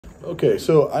Okay,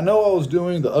 so I know I was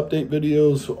doing the update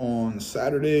videos on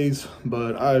Saturdays,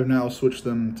 but I've now switched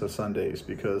them to Sundays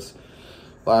because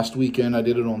last weekend I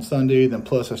did it on Sunday. Then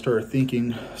plus I started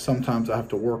thinking sometimes I have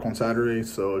to work on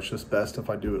Saturdays, so it's just best if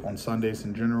I do it on Sundays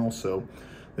in general. So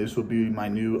this will be my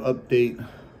new update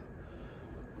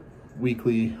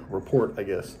weekly report, I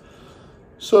guess.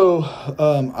 So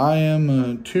I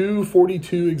am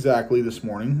 242 exactly this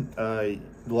morning.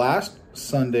 Last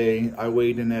Sunday, I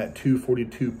weighed in at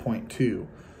 242.2,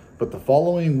 but the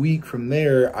following week from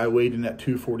there, I weighed in at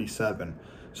 247.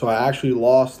 So I actually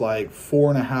lost like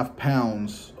 4.5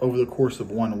 pounds over the course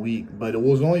of 1 week, but it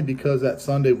was only because that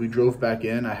Sunday we drove back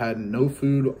in. I had no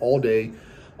food all day,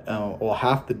 well,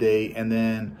 half the day, and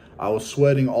then I was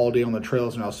sweating all day on the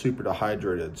trails and I was super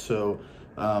dehydrated. So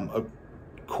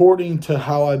according to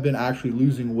how I've been actually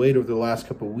losing weight over the last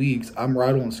couple of weeks, I'm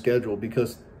right on schedule,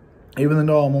 because even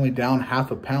though I'm only down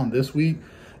 0.5 pound this week,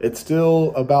 it's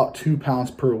still about 2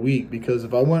 pounds per week. Because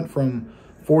if I went from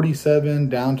 47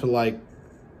 down to like,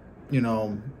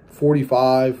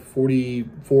 45,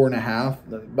 44 and a half,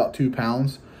 about 2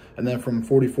 pounds. And then from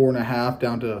 44 and a half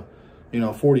down to,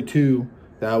 42,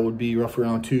 that would be roughly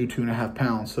around 2.5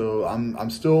 pounds. So I'm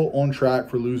still on track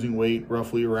for losing weight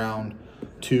roughly around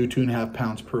 2.5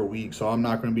 pounds per week. So I'm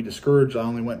not going to be discouraged. I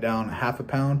only went down 0.5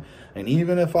 pound. And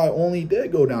even if I only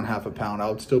did go down 0.5 pound, I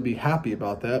would still be happy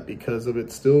about that, because of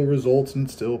it still results in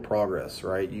still progress,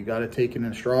 right? You got to take it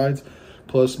in strides.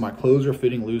 Plus my clothes are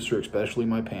fitting looser, especially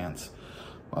my pants.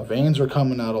 My veins are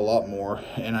coming out a lot more,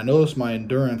 and I notice my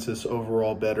endurance is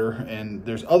overall better. And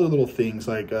there's other little things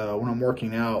like when I'm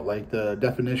working out, like the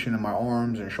definition in my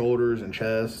arms and shoulders and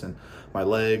chest and my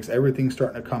legs, everything's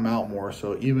starting to come out more.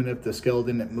 So even if the scale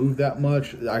didn't move that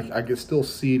much, I can still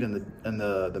see it in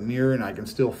the mirror, and I can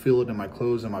still feel it in my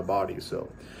clothes and my body. So,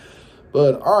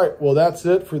 but all right, well, that's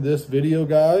it for this video,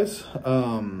 guys.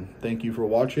 Thank you for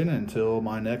watching. Until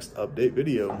my next update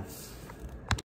video.